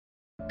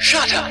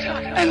Shut up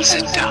and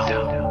sit down.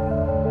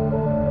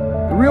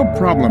 The real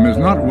problem is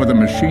not whether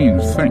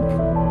machines think,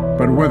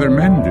 but whether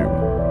men do.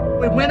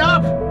 It went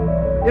up!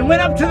 It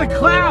went up to the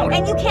cloud!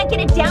 And you can't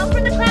get it down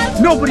from the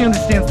cloud? Nobody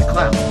understands the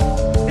cloud.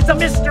 It's a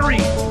mystery!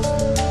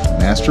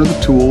 Master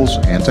the tools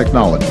and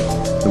technology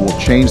that will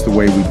change the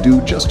way we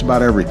do just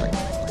about everything.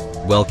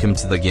 Welcome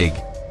to The Gig.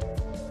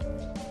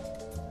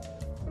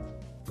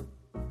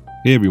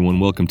 Hey everyone,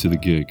 welcome to The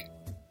Gig.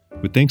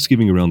 With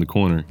Thanksgiving around the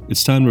corner,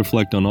 it's time to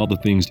reflect on all the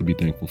things to be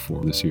thankful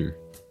for this year,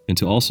 and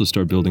to also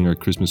start building our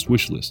Christmas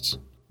wish lists.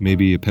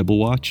 Maybe a Pebble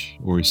watch,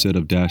 or a set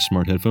of Dash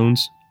smart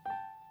headphones,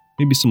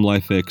 maybe some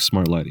LifeX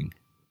smart lighting.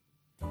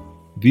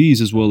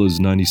 These, as well as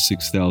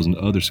 96,000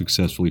 other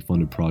successfully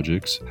funded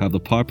projects, have the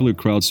popular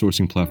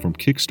crowdsourcing platform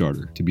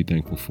Kickstarter to be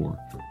thankful for.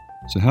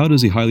 So how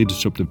does a highly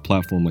disruptive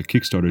platform like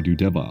Kickstarter do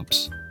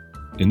DevOps?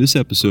 In this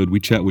episode, we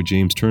chat with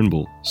James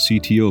Turnbull,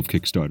 CTO of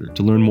Kickstarter,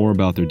 to learn more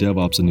about their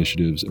DevOps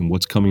initiatives and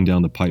what's coming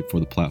down the pipe for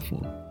the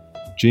platform.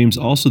 James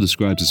also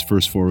describes his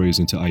first forays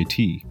into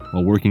IT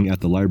while working at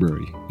the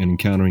library and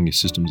encountering a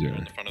systems error.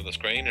 In front of the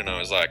screen, and I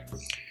was like,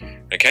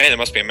 okay, there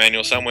must be a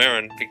manual somewhere,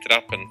 and picked it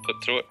up and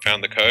flipped through it,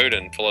 found the code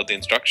and followed the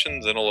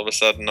instructions, and all of a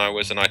sudden I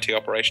was an IT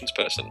operations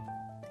person.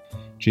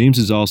 James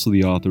is also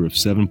the author of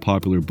 7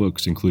 popular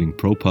books, including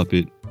Pro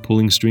Puppet,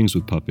 Pulling Strings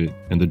with Puppet,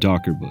 and the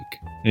Docker book.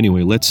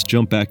 Anyway, let's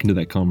jump back into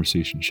that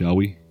conversation, shall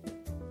we?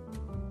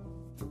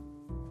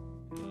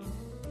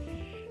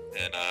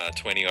 And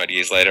 20 odd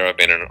years later, I've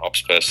been an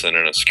ops person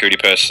and a security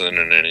person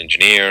and an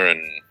engineer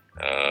and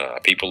a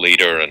people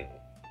leader and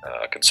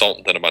a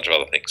consultant and a bunch of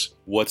other things.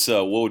 What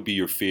would be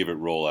your favorite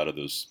role out of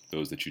those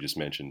that you just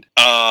mentioned?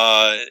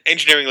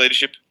 Engineering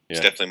leadership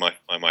is definitely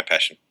my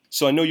passion.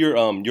 So I know you're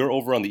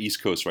over on the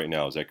East Coast right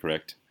now. Is that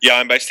correct? Yeah,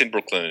 I'm based in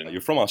Brooklyn. You're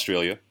from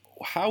Australia.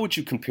 How would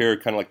you compare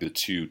kind of like the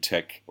two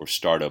tech or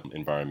startup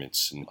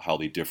environments and how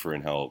they differ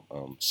and how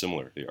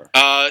similar they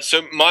are?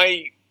 So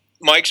my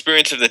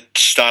experience of the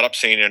startup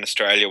scene in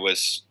Australia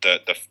was the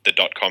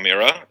 .com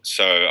era.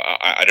 So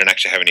I don't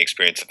actually have any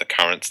experience of the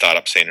current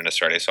startup scene in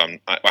Australia. So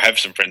I have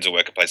some friends who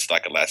work at places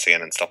like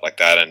Atlassian and stuff like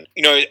that. And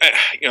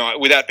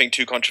without being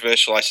too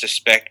controversial, I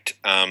suspect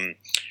the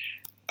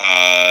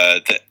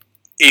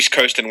East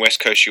Coast and West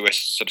Coast US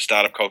sort of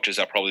startup cultures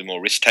are probably more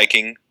risk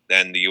taking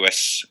than the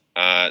US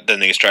than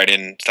the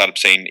Australian startup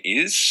scene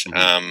is.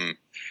 Mm-hmm.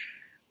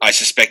 I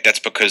suspect that's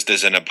because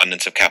there's an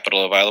abundance of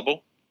capital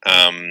available.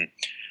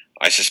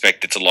 I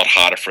suspect it's a lot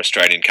harder for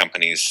Australian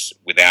companies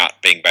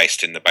without being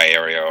based in the Bay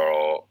Area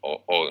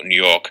or New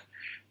York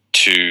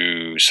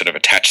to sort of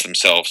attach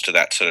themselves to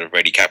that sort of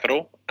ready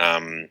capital.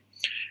 And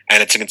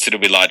it's a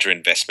considerably larger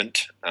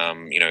investment,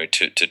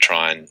 to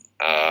try and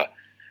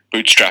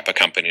bootstrap a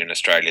company in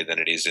Australia than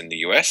it is in the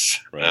US.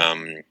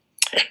 Right.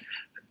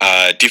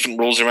 Different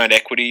rules around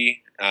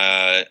equity,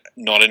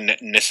 not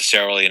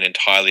necessarily an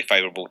entirely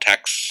favourable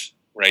tax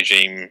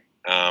regime.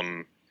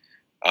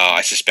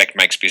 I suspect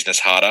makes business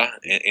harder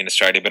in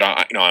Australia, but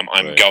I'm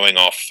right. Going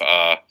off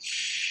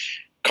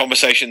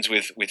conversations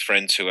with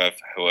friends who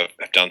have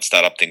done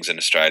startup things in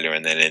Australia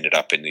and then ended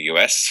up in the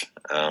US.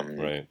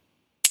 Right.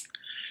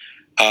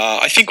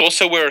 I think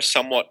also we're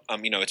somewhat,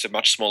 it's a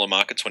much smaller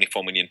market,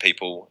 24 million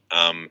people,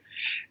 and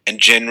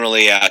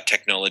generally our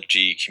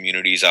technology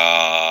communities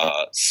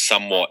are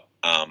somewhat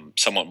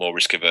more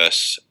risk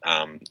averse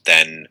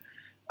than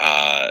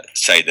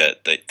say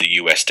the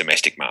US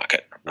domestic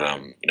market.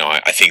 Right.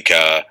 I think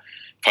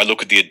if I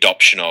look at the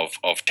adoption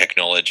of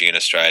technology in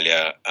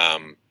Australia,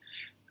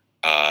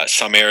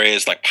 some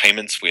areas like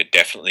payments, we're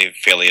definitely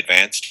fairly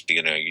advanced.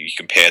 You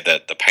compare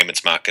the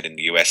payments market in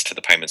the US to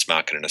the payments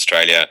market in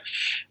Australia.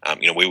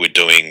 We were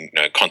doing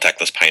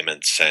contactless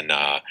payments and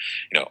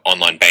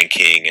online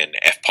banking and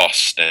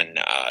FPOS and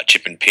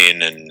chip and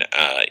pin and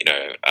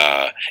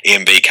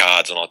EMV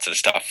cards and all that sort of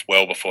stuff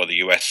well before the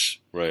US.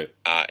 Right.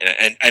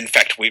 And in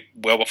fact,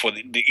 well before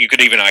you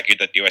could even argue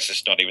that the US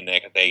is not even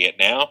there yet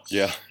now.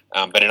 Yeah.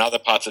 But in other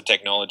parts of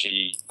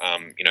technology,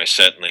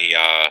 certainly.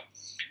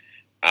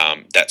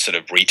 That sort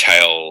of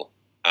retail,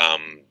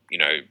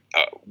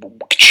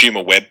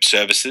 consumer web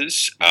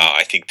services,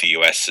 I think the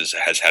US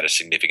has had a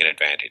significant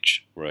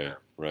advantage. Right.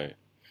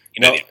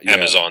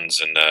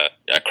 Amazons and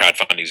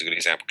crowdfunding is a good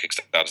example.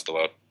 Kickstarter of the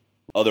world.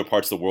 Other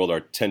parts of the world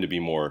tend to be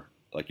more,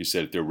 like you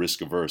said, if they're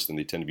risk averse, then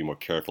they tend to be more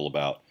careful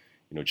about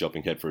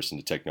jumping headfirst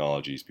into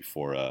technologies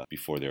before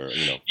they're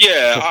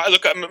Yeah,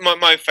 look,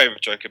 my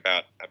favorite joke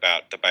about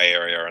the Bay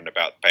Area and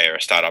about Bay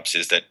Area startups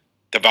is that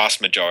the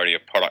vast majority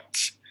of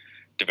products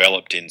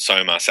developed in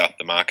SoMa, south of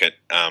the market,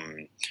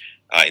 in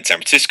San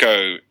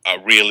Francisco, are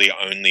really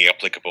only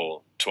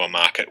applicable to a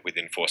market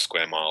within 4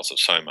 square miles of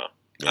SoMa.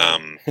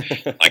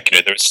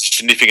 There's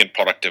significant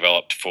product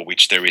developed for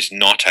which there is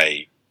not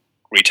a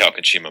retail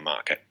consumer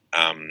market.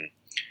 And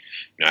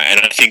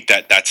I think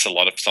that's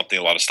something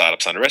a lot of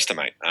startups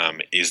underestimate.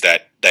 Is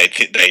that they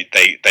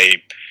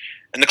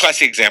and the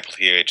classic example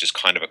here, which is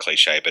kind of a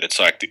cliche, but it's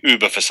like the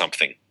Uber for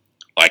something.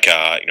 Like,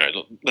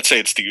 let's say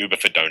it's the Uber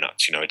for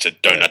donuts. It's a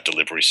donut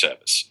delivery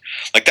service.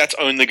 Like, that's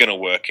only going to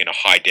work in a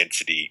high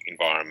density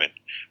environment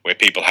where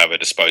people have a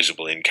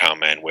disposable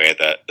income and where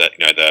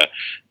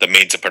the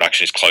means of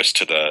production is close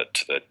to the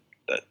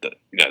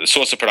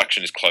source of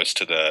production is close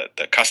to the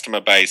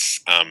customer base,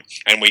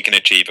 and we can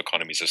achieve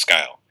economies of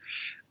scale.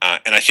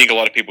 And I think a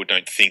lot of people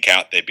don't think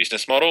out their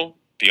business model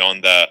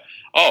beyond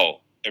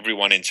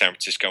everyone in San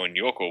Francisco and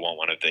New York will want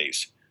one of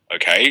these.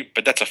 Okay,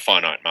 but that's a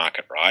finite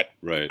market, right?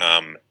 Right.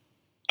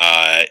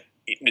 I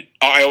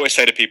always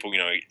say to people,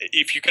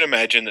 if you can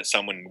imagine that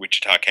someone in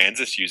Wichita,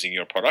 Kansas, using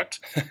your product,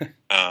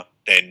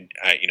 then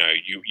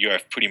you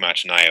have pretty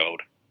much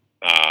nailed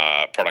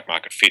product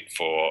market fit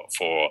for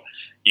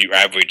your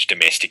average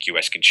domestic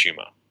US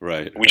consumer,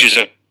 right? Which is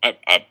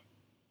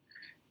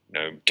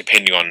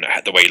depending on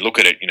the way you look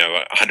at it,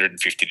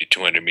 150 to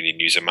 200 million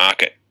user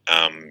market.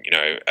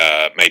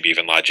 Maybe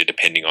even larger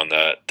depending on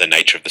the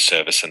nature of the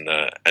service and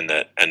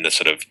the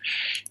sort of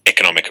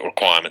economic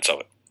requirements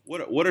of it.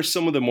 What are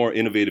some of the more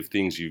innovative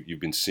things you've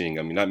been seeing?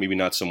 I mean,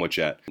 not so much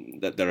that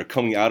are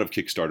coming out of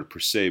Kickstarter per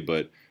se,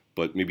 but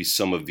maybe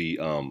some of the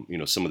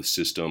some of the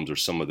systems or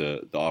some of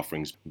the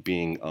offerings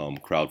being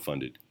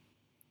crowdfunded.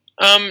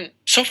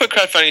 Software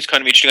crowdfunding is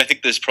kind of interesting. I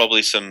think there's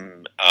probably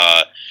some.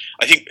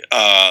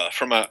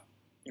 From a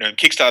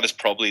Kickstarter's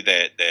probably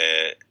their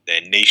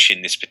niche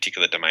in this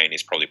particular domain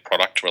is probably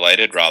product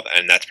related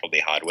and that's probably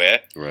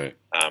hardware. Right.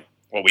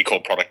 What we call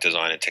product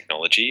design and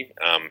technology.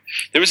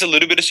 There is a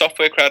little bit of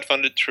software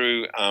crowdfunded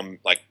through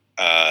like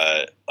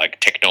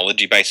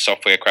technology-based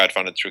software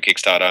crowdfunded through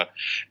Kickstarter. I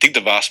think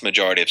the vast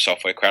majority of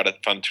software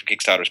crowdfunded through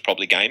Kickstarter is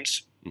probably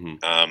games.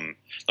 Mm-hmm.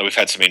 We've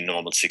had some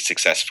enormously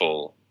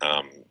successful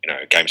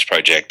games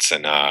projects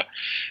and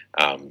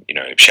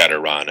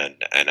Shadowrun and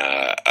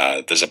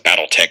there's a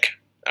BattleTech.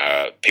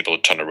 People are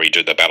trying to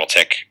redo the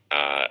BattleTech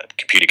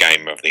computer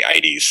game of the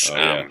 80s.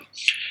 Oh,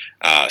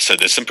 yeah. So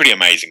there's some pretty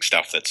amazing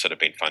stuff that's sort of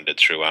been funded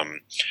through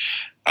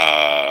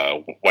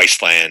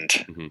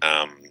Wasteland. Mm-hmm.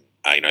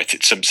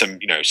 Some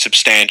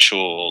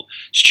substantial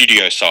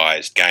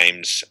studio-sized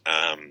games.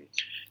 I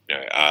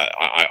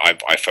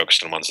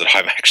focused on ones that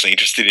I'm actually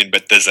interested in,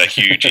 but there's a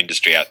huge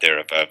industry out there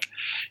of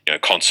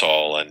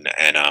console and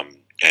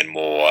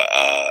more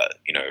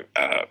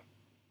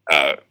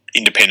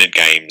independent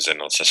games and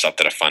lots of stuff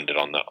that are funded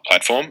on the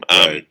platform.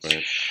 Right.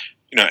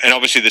 And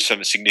obviously there's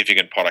some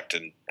significant product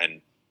and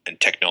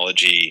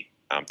technology,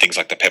 things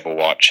like the Pebble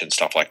Watch and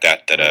stuff like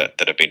that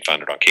have been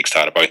funded on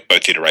Kickstarter.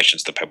 Both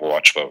iterations of the Pebble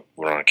Watch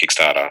were on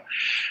Kickstarter,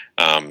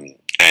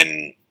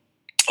 and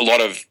a lot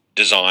of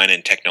design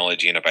and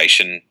technology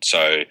innovation.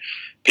 So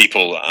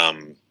people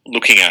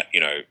looking at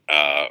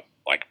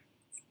like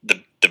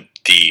the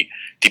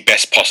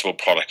best possible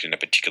product in a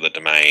particular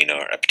domain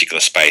or a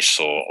particular space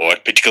or a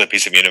particular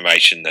piece of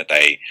innovation that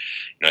they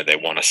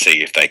want to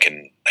see if they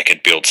can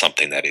build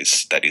something that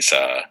is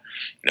an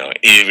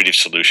innovative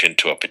solution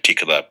to a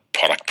particular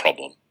product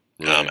problem.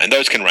 Right. And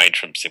those can range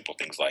from simple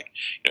things like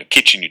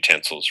kitchen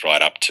utensils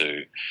right up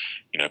to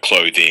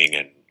clothing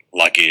and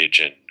luggage,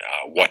 and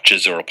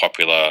watches are a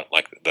popular,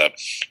 like I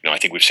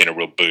think we've seen a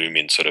real boom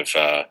in sort of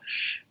that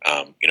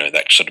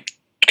sort of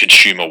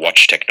consumer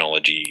watch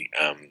technology.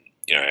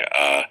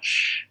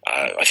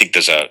 I think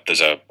there's a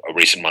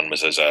recent one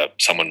was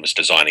someone was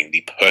designing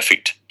the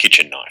perfect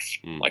kitchen knife,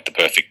 like the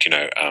perfect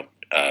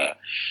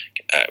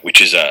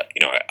which is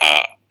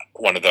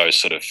one of those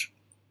sort of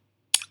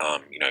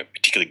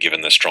particularly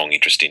given the strong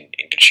interest in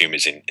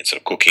consumers in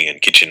sort of cooking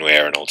and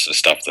kitchenware and all sorts of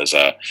stuff. There's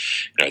the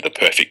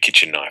perfect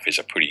kitchen knife is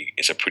a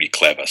pretty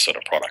clever sort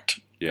of product.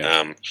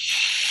 Yeah.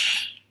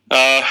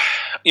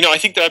 I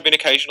think there have been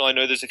occasional. I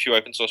know there's a few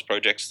open source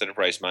projects that have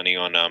raised money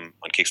on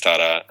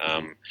Kickstarter.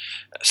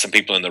 Some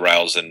people in the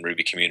Rails and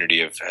Ruby community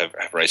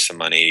have raised some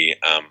money.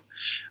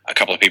 A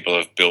couple of people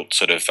have built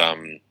sort of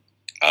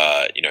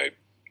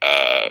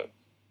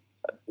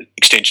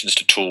extensions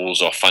to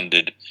tools or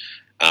funded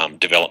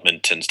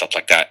development and stuff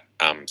like that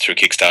through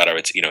Kickstarter.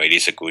 It's it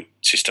is a good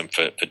system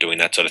for doing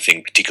that sort of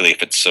thing, particularly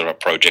if it's sort of a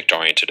project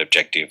oriented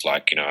objective,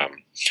 like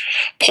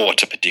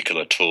port a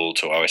particular tool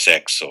to OS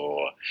X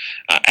or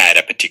add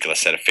a particular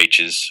set of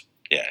features.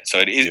 Yeah, so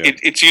it is. Yeah.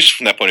 It's useful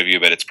from that point of view,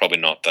 but it's probably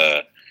not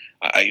the.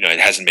 It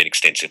hasn't been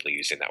extensively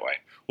used in that way.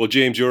 Well,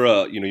 James, you're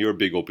a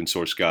big open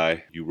source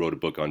guy. You wrote a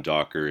book on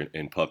Docker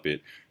and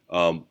Puppet.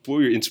 What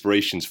were your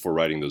inspirations for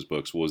writing those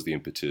books? What was the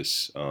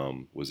impetus?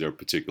 Was there a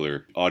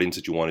particular audience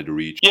that you wanted to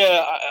reach?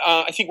 Yeah,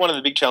 I think one of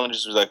the big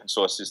challenges with open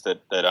source is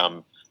that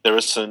there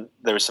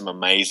is some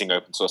amazing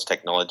open source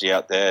technology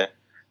out there.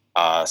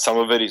 Some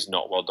of it is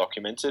not well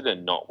documented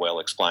and not well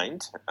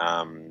explained.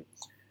 And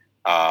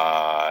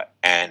I've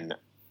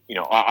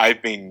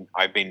been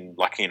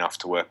lucky enough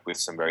to work with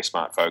some very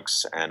smart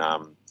folks and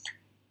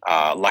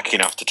lucky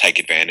enough to take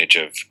advantage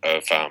of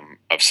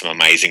some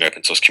amazing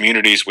open source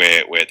communities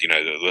where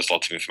there's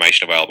lots of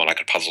information available and I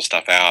could puzzle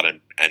stuff out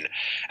and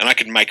I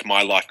could make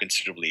my life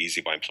considerably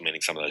easier by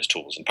implementing some of those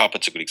tools. And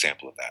Puppet's a good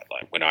example of that.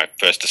 Like when I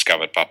first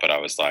discovered Puppet, I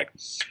was like,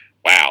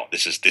 wow,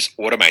 this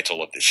automates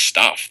all of this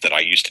stuff that I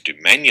used to do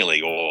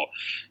manually, or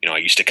I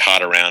used to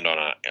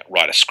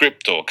write a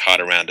script or cart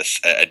around a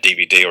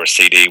DVD or a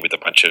CD with a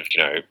bunch of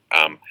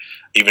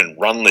even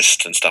run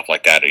lists and stuff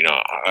like that.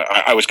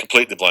 I was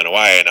completely blown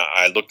away, and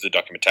I looked at the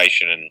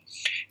documentation, and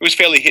it was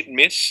fairly hit and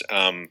miss.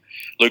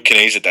 Luke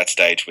Knies at that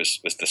stage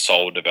was the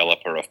sole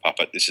developer of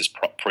Puppet. This is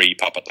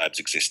pre-Puppet Labs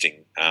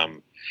existing,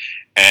 and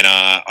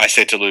I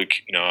said to Luke,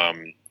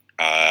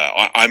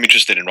 I'm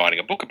interested in writing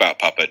a book about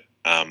Puppet.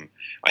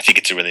 I think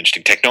it's a really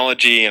interesting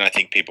technology, and I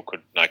think people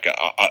could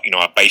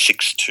a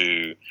basics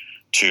to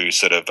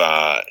sort of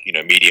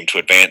medium to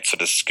advanced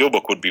sort of skill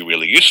book would be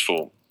really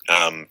useful.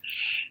 And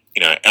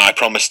I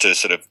promised to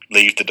sort of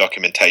leave the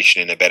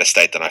documentation in a better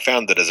state than I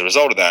found it. As a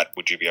result of that,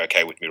 would you be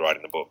okay with me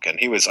writing the book? And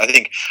he was, I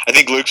think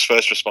Luke's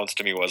first response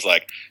to me was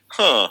like,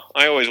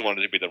 I always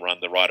wanted to be the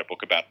write a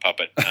book about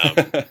Puppet.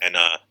 And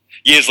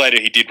years later,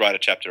 he did write a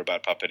chapter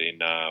about Puppet in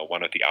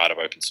one of the Art of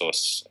Open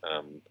Source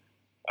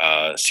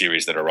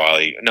series that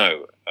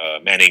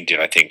Manning did,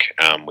 I think,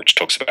 which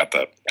talks about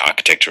the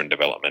architecture and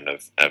development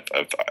of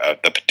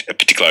the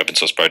particular open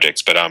source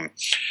projects. But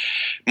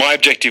my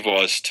objective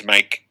was to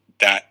make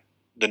that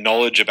the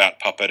knowledge about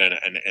Puppet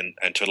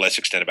and to a lesser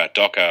extent about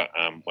Docker,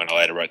 when I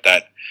later wrote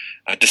that,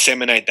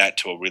 disseminate that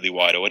to a really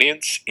wide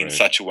audience in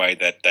such a way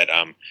that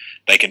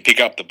they can pick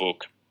up the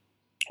book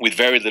with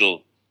very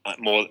little,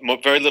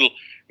 very little.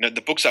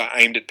 The books are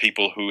aimed at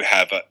people who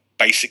have a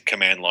basic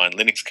command line,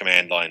 Linux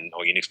command line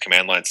or Unix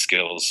command line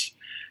skills,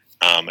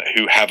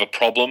 who have a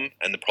problem,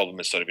 and the problem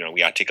is sort of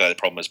we articulate the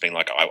problem as being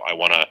like I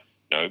want to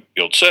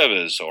build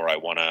servers, or I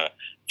want to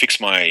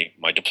fix my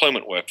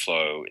deployment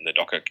workflow in the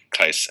Docker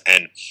case,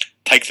 and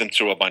take them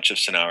through a bunch of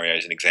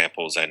scenarios and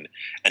examples, and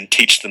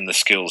teach them the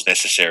skills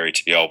necessary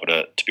to be able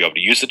to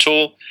use the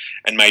tool,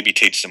 and maybe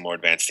teach them more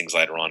advanced things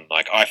later on.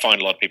 Like, I find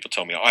a lot of people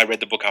tell me, I read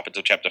the book up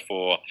until chapter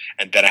 4,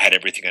 and then I had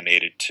everything I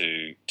needed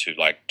to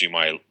like do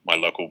my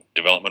local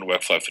development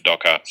workflow for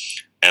Docker,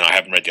 and I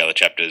haven't read the other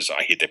chapters.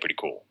 I hear they're pretty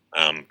cool.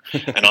 And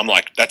I'm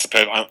like, as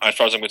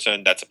far as I'm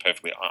concerned,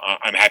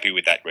 I'm happy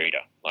with that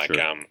reader. Like,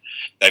 sure.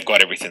 They've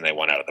got everything they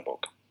want out of the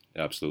book.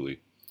 Absolutely.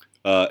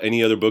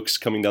 Any other books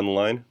coming down the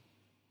line?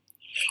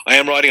 I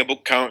am writing a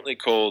book currently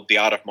called The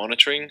Art of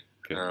Monitoring,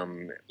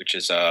 which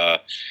is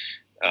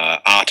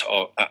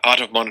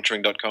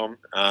artofmonitoring.com,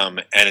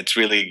 and it's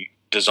really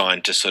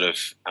designed to sort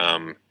of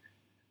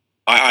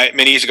I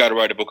many years ago I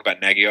wrote a book about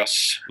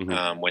Nagios,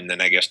 when the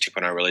Nagios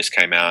 2.0 release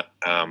came out,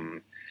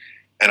 and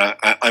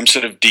I'm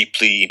sort of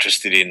deeply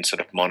interested in sort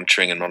of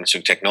monitoring and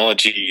monitoring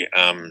technology,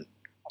 and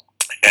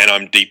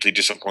I'm deeply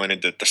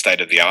disappointed that the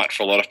state of the art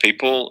for a lot of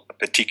people,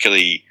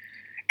 particularly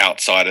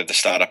outside of the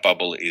startup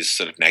bubble, is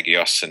sort of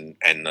Nagios and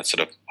the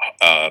sort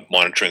of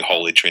monitoring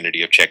holy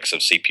trinity of checks of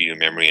CPU,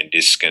 memory, and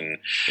disk, and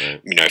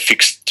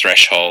fixed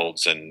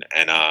thresholds, and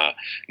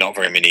not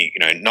very many,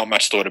 not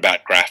much thought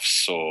about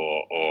graphs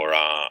or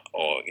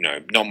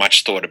not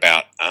much thought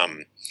about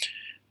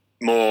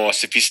more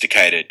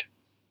sophisticated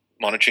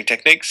monitoring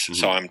techniques.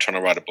 So I'm trying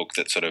to write a book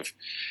that sort of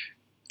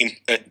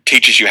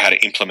teaches you how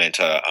to implement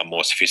a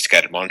more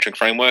sophisticated monitoring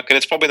framework, and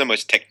it's probably the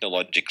most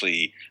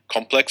technologically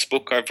complex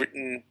book I've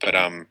written. But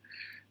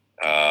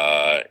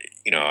I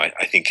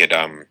think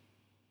it'll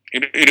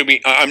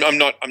be. I'm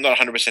not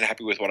 100%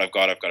 happy with what I've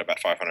got. I've got about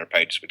 500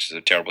 pages, which is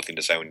a terrible thing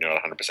to say when you're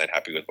not 100%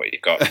 happy with what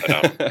you've got.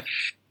 But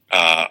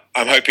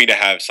I'm hoping to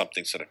have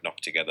something sort of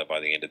knocked together by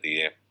the end of the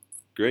year.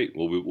 Great.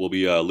 Well, we'll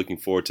be looking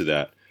forward to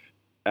that.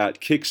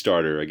 At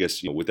Kickstarter, I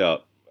guess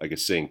without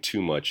saying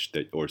too much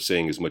or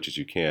saying as much as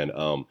you can.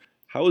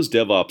 How is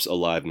DevOps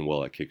alive and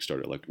well at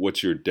Kickstarter? Like,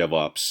 what's your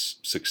DevOps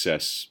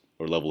success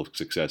or level of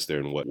success there,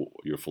 and what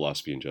your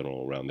philosophy in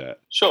general around that?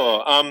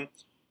 Sure.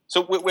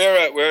 So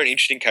we're an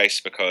interesting case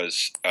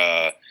because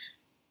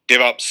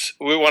DevOps.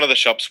 We're one of the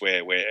shops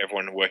where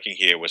everyone working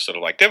here was sort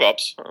of like,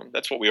 DevOps.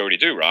 That's what we already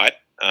do, right?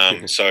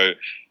 So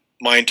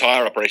my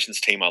entire operations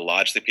team are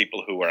largely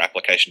people who were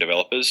application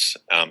developers.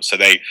 So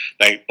they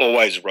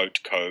always wrote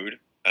code.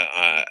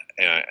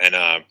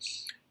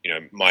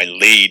 My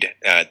lead,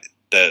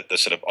 the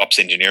sort of ops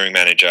engineering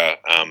manager,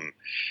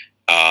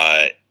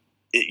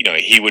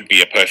 he would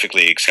be a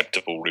perfectly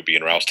acceptable Ruby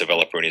and Rails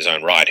developer in his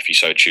own right if he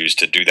so choose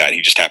to do that.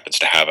 He just happens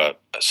to have a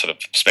sort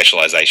of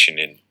specialization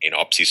in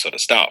opsy sort of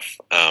stuff.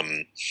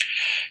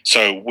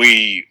 So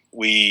we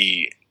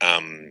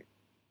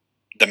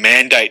the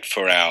mandate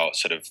for our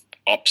sort of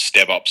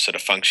DevOps sort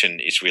of function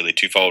is really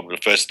twofold. The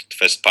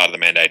first part of the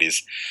mandate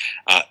is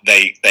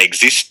they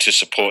exist to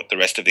support the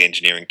rest of the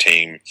engineering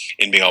team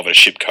in being able to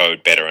ship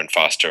code better and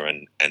faster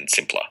and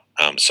simpler.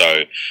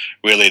 So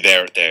really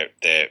their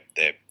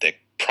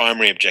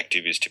primary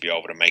objective is to be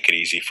able to make it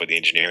easy for the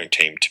engineering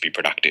team to be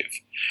productive.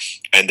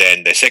 And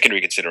then their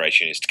secondary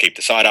consideration is to keep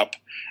the site up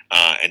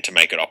and to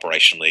make it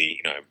operationally,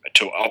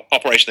 to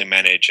operationally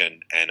manage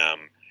and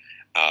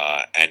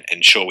and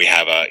ensure we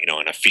have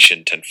an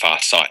efficient and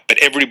fast site. But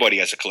everybody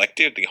as a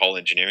collective, the whole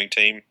engineering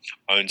team,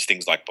 owns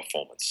things like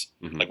performance.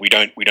 Mm-hmm. Like we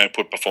don't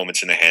put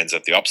performance in the hands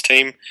of the ops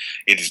team.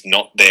 It is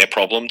not their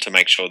problem to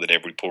make sure that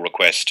every pull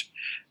request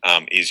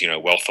is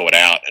well thought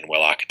out and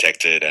well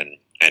architected and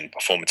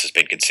performance has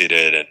been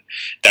considered, and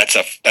that's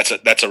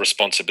a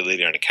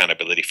responsibility and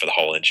accountability for the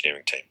whole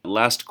engineering team.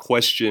 Last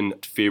question: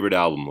 favorite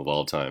album of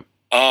all time?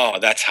 Oh,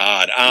 that's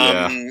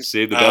my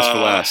save the best for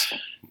last.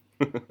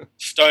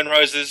 Stone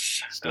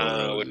Roses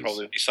would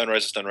probably be Stone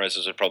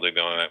Roses would probably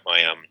be my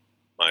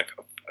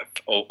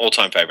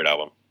all-time favorite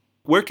album.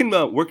 Where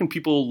can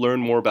people learn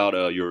more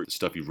about your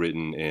stuff you've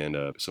written and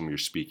some of your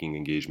speaking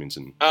engagements?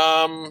 And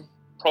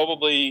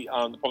probably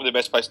the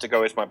best place to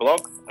go is my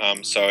blog.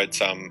 So it's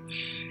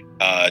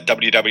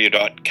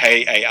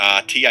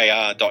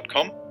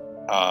www.kartar.com.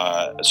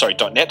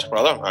 .net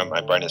rather.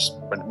 My brain is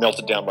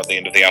melted down by the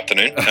end of the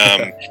afternoon.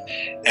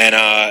 And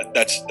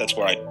that's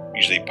where I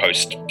usually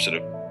post sort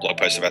of blog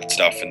posts about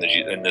stuff, and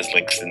there's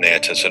links in there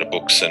to sort of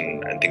books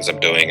and things I'm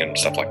doing and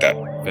stuff like that.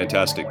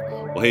 Fantastic.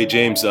 Well, hey,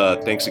 James,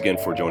 thanks again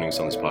for joining us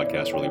on this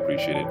podcast. Really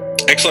appreciate it.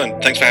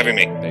 Excellent. Thanks for having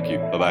me. Thank you.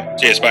 Bye-bye.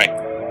 Cheers. Bye.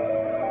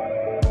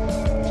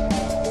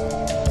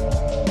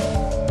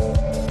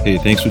 Hey,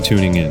 thanks for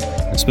tuning in.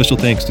 And special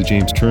thanks to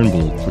James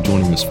Turnbull for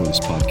joining us for this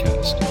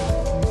podcast.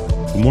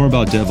 For more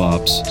about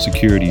DevOps,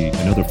 security,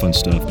 and other fun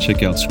stuff,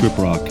 check out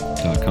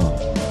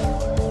scriptrock.com.